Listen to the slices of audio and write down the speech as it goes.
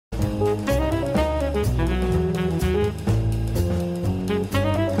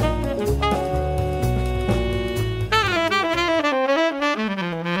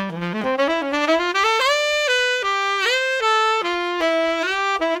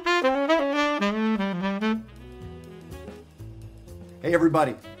Hey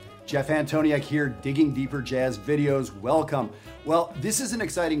everybody, Jeff Antoniuk here, Digging Deeper Jazz Videos. Welcome. Well, this is an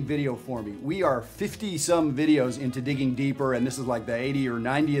exciting video for me. We are 50 some videos into Digging Deeper, and this is like the 80th or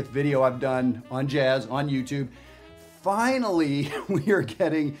 90th video I've done on jazz on YouTube. Finally, we are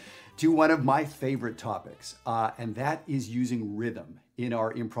getting to one of my favorite topics, and that is using rhythm in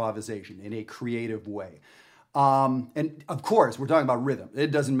our improvisation in a creative way. And of course, we're talking about rhythm.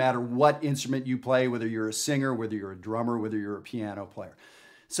 It doesn't matter what instrument you play, whether you're a singer, whether you're a drummer, whether you're a piano player.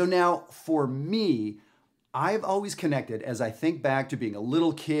 So now for me, I've always connected, as I think back to being a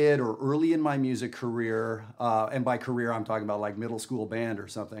little kid or early in my music career, and by career, I'm talking about like middle school band or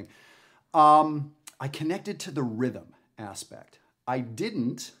something. I connected to the rhythm aspect. I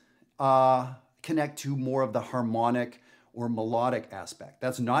didn't connect to more of the harmonic or melodic aspect.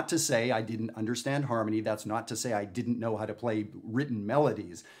 That's not to say I didn't understand harmony. That's not to say I didn't know how to play written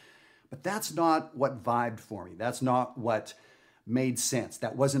melodies. But that's not what vibed for me. That's not what made sense.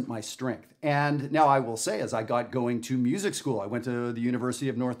 That wasn't my strength. And now I will say, as I got going to music school, I went to the University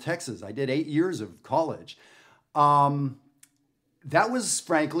of North Texas. I did 8 years of college. That was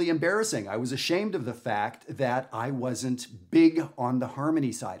frankly embarrassing. I was ashamed of the fact that I wasn't big on the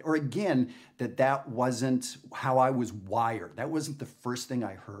harmony side, or again, that wasn't how I was wired. That wasn't the first thing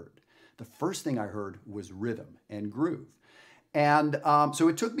I heard. The first thing I heard was rhythm and groove. And so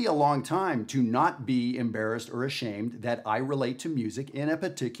it took me a long time to not be embarrassed or ashamed that I relate to music in a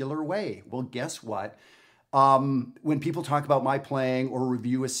particular way. Well, guess what? When people talk about my playing or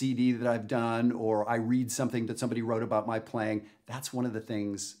review a CD that I've done, or I read something that somebody wrote about my playing, that's one of the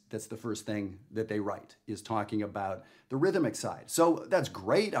things, that's the first thing that they write, is talking about the rhythmic side. So that's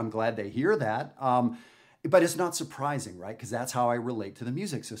great. I'm glad they hear that. But it's not surprising, right? Because that's how I relate to the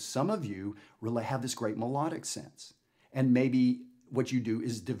music. So some of you really have this great melodic sense. And maybe what you do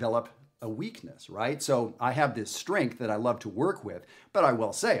is develop a weakness, right? So I have this strength that I love to work with, but I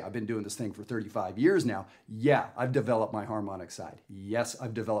will say I've been doing this thing for 35 years now. Yeah, I've developed my harmonic side. Yes,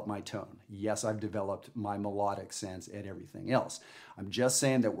 I've developed my tone. Yes, I've developed my melodic sense and everything else. I'm just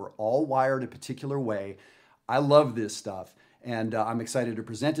saying that we're all wired a particular way. I love this stuff, and I'm excited to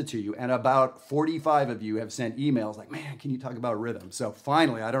present it to you. And about 45 of you have sent emails like, man, can you talk about rhythm? So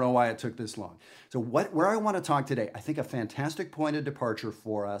finally, I don't know why it took this long. So where I want to talk today, I think a fantastic point of departure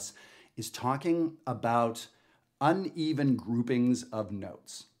for us is talking about uneven groupings of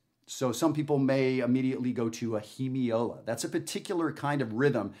notes. So some people may immediately go to a hemiola. That's a particular kind of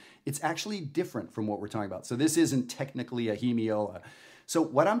rhythm. It's actually different from what we're talking about. So this isn't technically a hemiola. So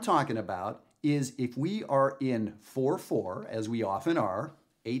what I'm talking about is if we are in 4/4, as we often are,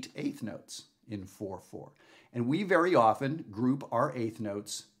 8 eighth notes in 4/4. And we very often group our eighth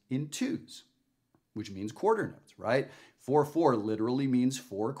notes in twos, which means quarter notes, right? 4/4 literally means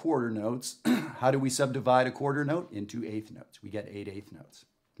 4 quarter notes. How do we subdivide a quarter note? Into eighth notes. We get 8 eighth notes,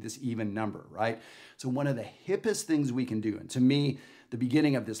 this even number, right? So one of the hippest things we can do, and to me, the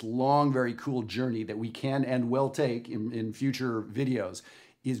beginning of this long, very cool journey that we can and will take in future videos,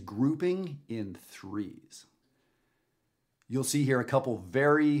 is grouping in threes. You'll see here a couple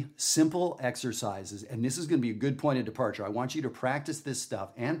very simple exercises, and this is going to be a good point of departure. I want you to practice this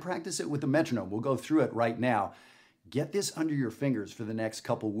stuff and practice it with the metronome. We'll go through it right now. Get this under your fingers for the next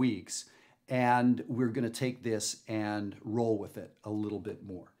couple weeks, and we're going to take this and roll with it a little bit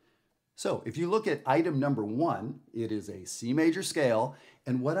more. So if you look at item number 1, it is a C major scale,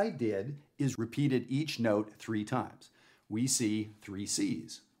 and what I did is repeated each note 3 times. We see 3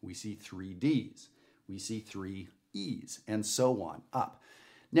 C's, we see 3 D's, we see 3 E's, and so on up.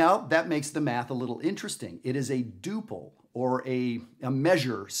 Now, that makes the math a little interesting. It is a duple, or a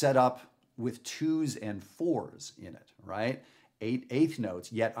measure set up with 2s and 4s in it, right? 8 eighth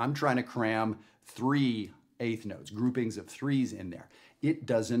notes, yet I'm trying to cram 3 eighth notes, groupings of 3s in there. It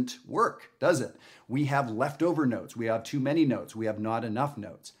doesn't work, does it? We have leftover notes. We have too many notes. We have not enough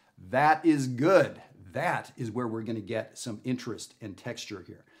notes. That is good. That is where we're going to get some interest and texture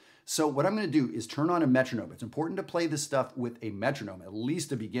here. So what I'm going to do is turn on a metronome. It's important to play this stuff with a metronome, at least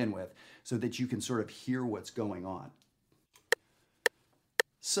to begin with, so that you can sort of hear what's going on.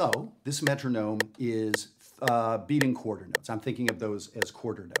 So this metronome is beating quarter notes. I'm thinking of those as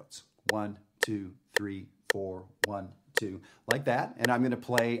quarter notes. 1, 2, 3, 4, 1, 2, like that. And I'm going to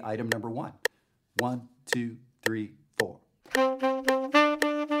play item number 1. 1, 2, 3, 4.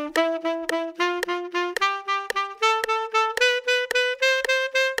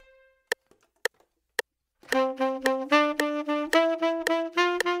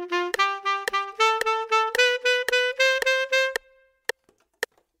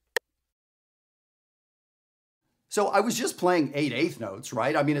 So I was just playing 8 eighth notes,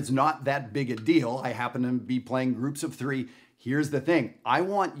 right? I mean, it's not that big a deal. I happen to be playing groups of 3. Here's the thing. I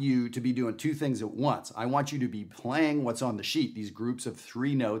want you to be doing two things at once. I want you to be playing what's on the sheet, these groups of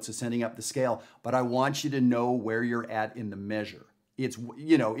 3 notes ascending up the scale, but I want you to know where you're at in the measure. It's,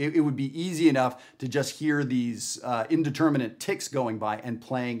 it would be easy enough to just hear these indeterminate ticks going by and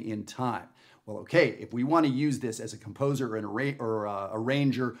playing in time. Well, okay, if we want to use this as a composer or an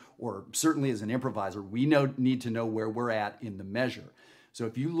arranger, or certainly as an improviser, we need to know where we're at in the measure. So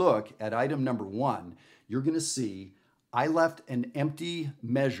if you look at item number 1, you're going to see I left an empty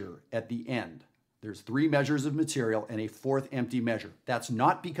measure at the end. There's 3 measures of material and a 4th empty measure. That's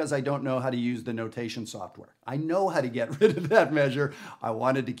not because I don't know how to use the notation software. I know how to get rid of that measure. I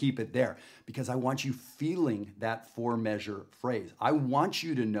wanted to keep it there because I want you feeling that 4-measure phrase. I want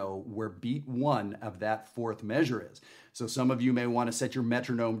you to know where beat 1 of that 4th measure is. So some of you may want to set your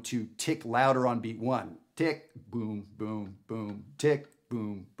metronome to tick louder on beat 1. Tick, boom, boom, boom, tick,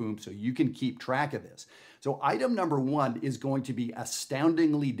 boom, boom, so you can keep track of this. So item number 1 is going to be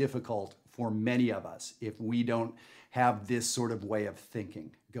astoundingly difficult for many of us if we don't have this sort of way of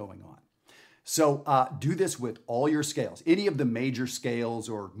thinking going on. So do this with all your scales. Any of the major scales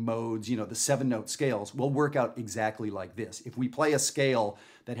or modes, the 7-note scales, will work out exactly like this. If we play a scale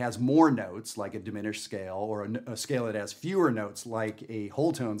that has more notes, like a diminished scale, or a scale that has fewer notes, like a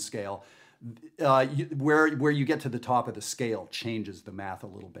whole tone scale, where you get to the top of the scale changes the math a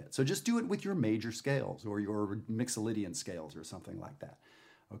little bit. So just do it with your major scales or your Mixolydian scales or something like that.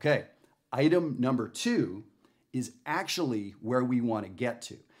 Okay, item number 2 is actually where we want to get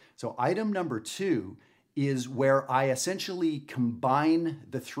to. So item number 2 is where I essentially combine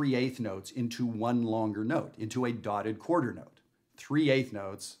the 3/8 notes into one longer note, into a dotted quarter note. 3/8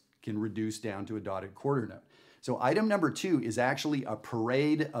 notes can reduce down to a dotted quarter note. So item number 2 is actually a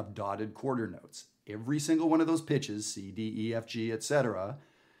parade of dotted quarter notes. Every single one of those pitches, C, D, E, F, G, etc.,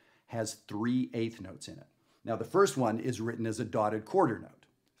 has 3/8 notes in it. Now the first one is written as a dotted quarter note,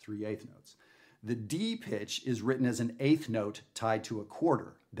 3/8 notes. The D pitch is written as an 1/8 note tied to a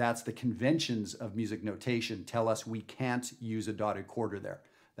quarter. That's the conventions of music notation tell us we can't use a dotted quarter there.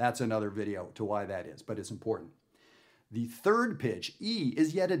 That's another video to why that is, but it's important. The third pitch, E,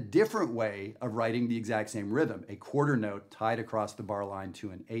 is yet a different way of writing the exact same rhythm, a quarter note tied across the bar line to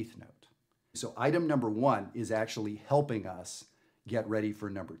an 1/8 note. So item number 1 is actually helping us get ready for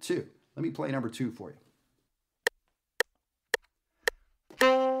number 2. Let me play number 2 for you.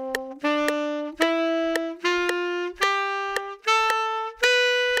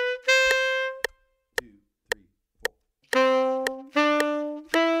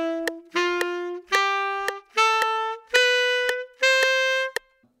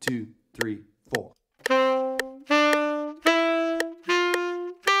 Two, three, four.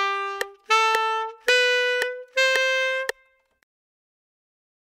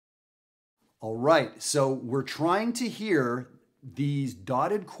 All right, so we're trying to hear these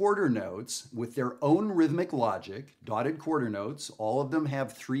dotted quarter notes with their own rhythmic logic. Dotted quarter notes, all of them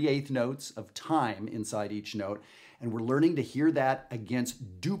have 3/8 notes of time inside each note, and we're learning to hear that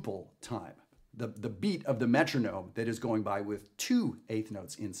against duple time. The beat of the metronome that is going by with 2/8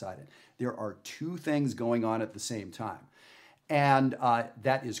 notes inside it. There are 2 things going on at the same time. And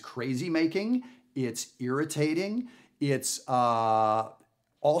that is crazy making, it's irritating, it's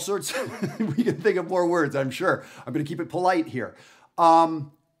all sorts, we can think of more words, I'm sure. I'm gonna keep it polite here.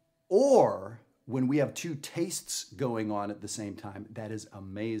 Or when we have 2 tastes going on at the same time, that is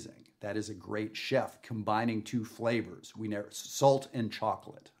amazing. That is a great chef combining 2 flavors. We know salt and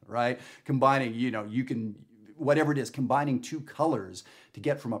chocolate, right? Combining, you can, whatever it is, combining 2 colors to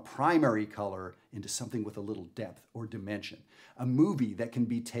get from a primary color into something with a little depth or dimension. A movie that can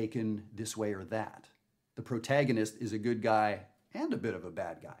be taken this way or that. The protagonist is a good guy and a bit of a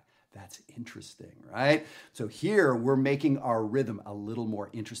bad guy. That's interesting, right? So here we're making our rhythm a little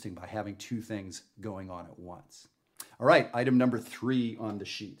more interesting by having 2 things going on at once. All right, item number 3 on the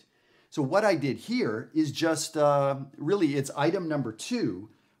sheet. So what I did here is just, really it's item number 2,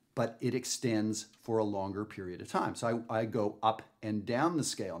 but it extends for a longer period of time. So I go up and down the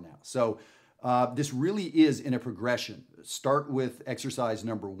scale now. So this really is in a progression. Start with exercise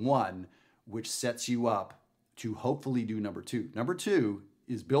number 1, which sets you up to hopefully do number 2. Number 2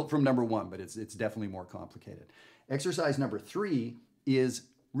 is built from number 1, but it's definitely more complicated. Exercise number 3 is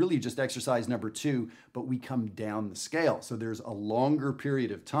really just exercise number 2, but we come down the scale. So there's a longer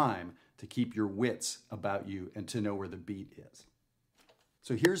period of time to keep your wits about you and to know where the beat is.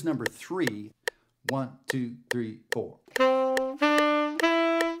 So here's number 3. 1, 2, 3, 4.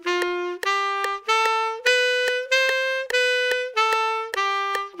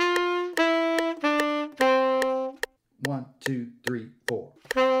 1, 2, 3, 4.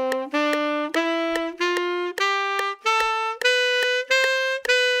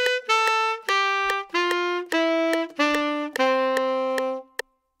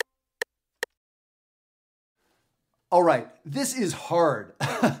 This is hard.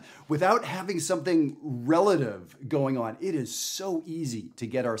 Without having something relative going on, it is so easy to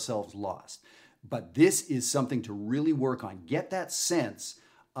get ourselves lost. But this is something to really work on. Get that sense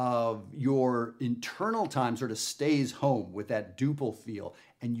of your internal time sort of stays home with that duple feel,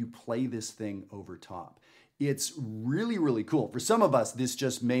 and you play this thing over top. It's really, really cool. For some of us, this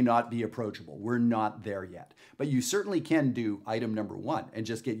just may not be approachable. We're not there yet. But you certainly can do item number 1 and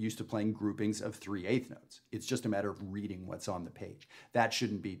just get used to playing groupings of 3/8 notes. It's just a matter of reading what's on the page. That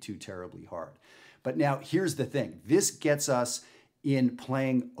shouldn't be too terribly hard. But now here's the thing. This gets us in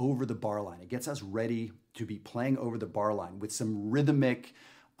playing over the bar line. It gets us ready to be playing over the bar line with some rhythmic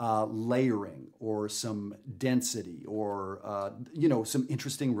layering or some density or some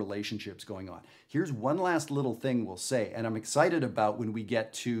interesting relationships going on. Here's one last little thing we'll say, and I'm excited about when we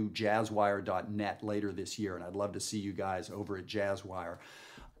get to jazzwire.net later this year, and I'd love to see you guys over at Jazzwire,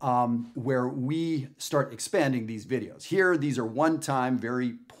 where we start expanding these videos. Here, these are one-time,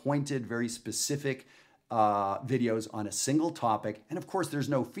 very pointed, very specific videos on a single topic. And of course, there's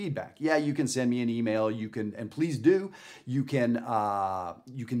no feedback. Yeah, you can send me an email. And please do. You can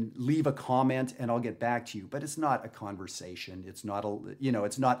leave a comment and I'll get back to you, but it's not a conversation. It's not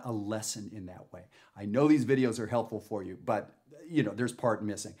a lesson in that way. I know these videos are helpful for you, but there's part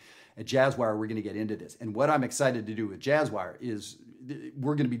missing. At Jazzwire, we're going to get into this. And what I'm excited to do with Jazzwire is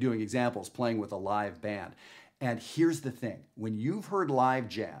we're going to be doing examples playing with a live band. And here's the thing. When you've heard live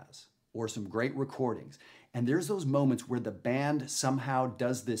jazz, or some great recordings, and there's those moments where the band somehow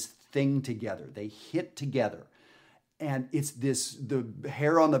does this thing together. They hit together, and it's the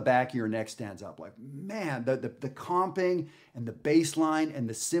hair on the back of your neck stands up. Like, man, the comping and the bass line and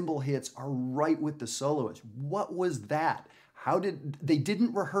the cymbal hits are right with the soloist. What was that? They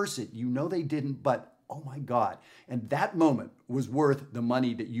didn't rehearse it. They didn't, but oh my God. And that moment was worth the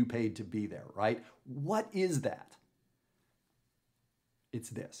money that you paid to be there, right? What is that? It's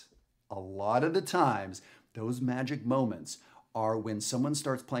this. A lot of the times, those magic moments are when someone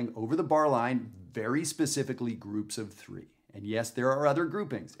starts playing over the bar line, very specifically groups of 3. And yes, there are other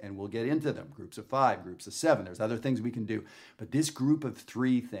groupings, and we'll get into them. Groups of 5, groups of 7. There's other things we can do. But this group of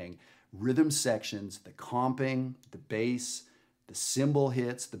 3 thing, rhythm sections, the comping, the bass, the cymbal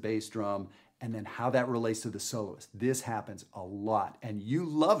hits, the bass drum, and then how that relates to the soloist. This happens a lot. And you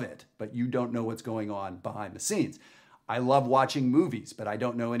love it, but you don't know what's going on behind the scenes. I love watching movies, but I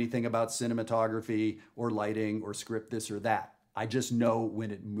don't know anything about cinematography or lighting or script this or that. I just know when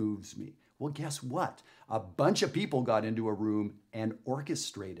it moves me. Well, guess what? A bunch of people got into a room and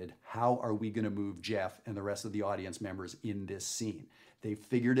orchestrated how are we going to move Jeff and the rest of the audience members in this scene. They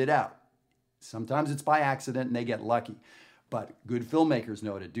figured it out. Sometimes it's by accident and they get lucky. But good filmmakers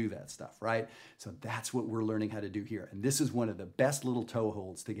know how to do that stuff, right? So that's what we're learning how to do here. And this is one of the best little toe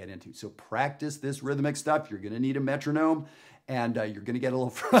holds to get into. So practice this rhythmic stuff. You're going to need a metronome, and you're going to get a little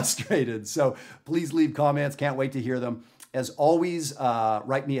frustrated. So please leave comments. Can't wait to hear them. As always,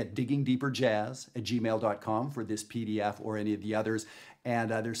 write me at diggingdeeperjazz@gmail.com for this PDF or any of the others.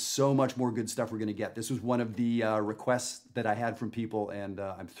 And there's so much more good stuff we're going to get. This was one of the requests that I had from people, and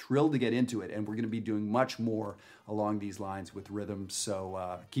I'm thrilled to get into it. And we're going to be doing much more along these lines with rhythm.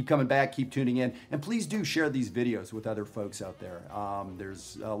 So keep coming back, keep tuning in, and please do share these videos with other folks out there.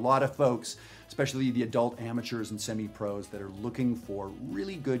 There's a lot of folks, especially the adult amateurs and semi-pros, that are looking for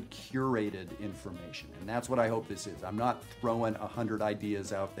really good curated information. And that's what I hope this is. I'm not throwing 100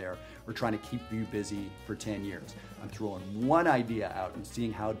 ideas out there or trying to keep you busy for 10 years. I'm throwing one idea out and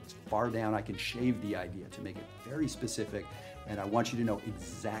seeing how far down I can shave the idea to make it very specific. And I want you to know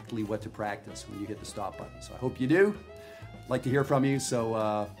exactly what to practice when you hit the stop button. So I hope you do. I'd like to hear from you.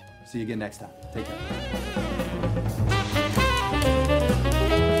 So see you again next time. Take care.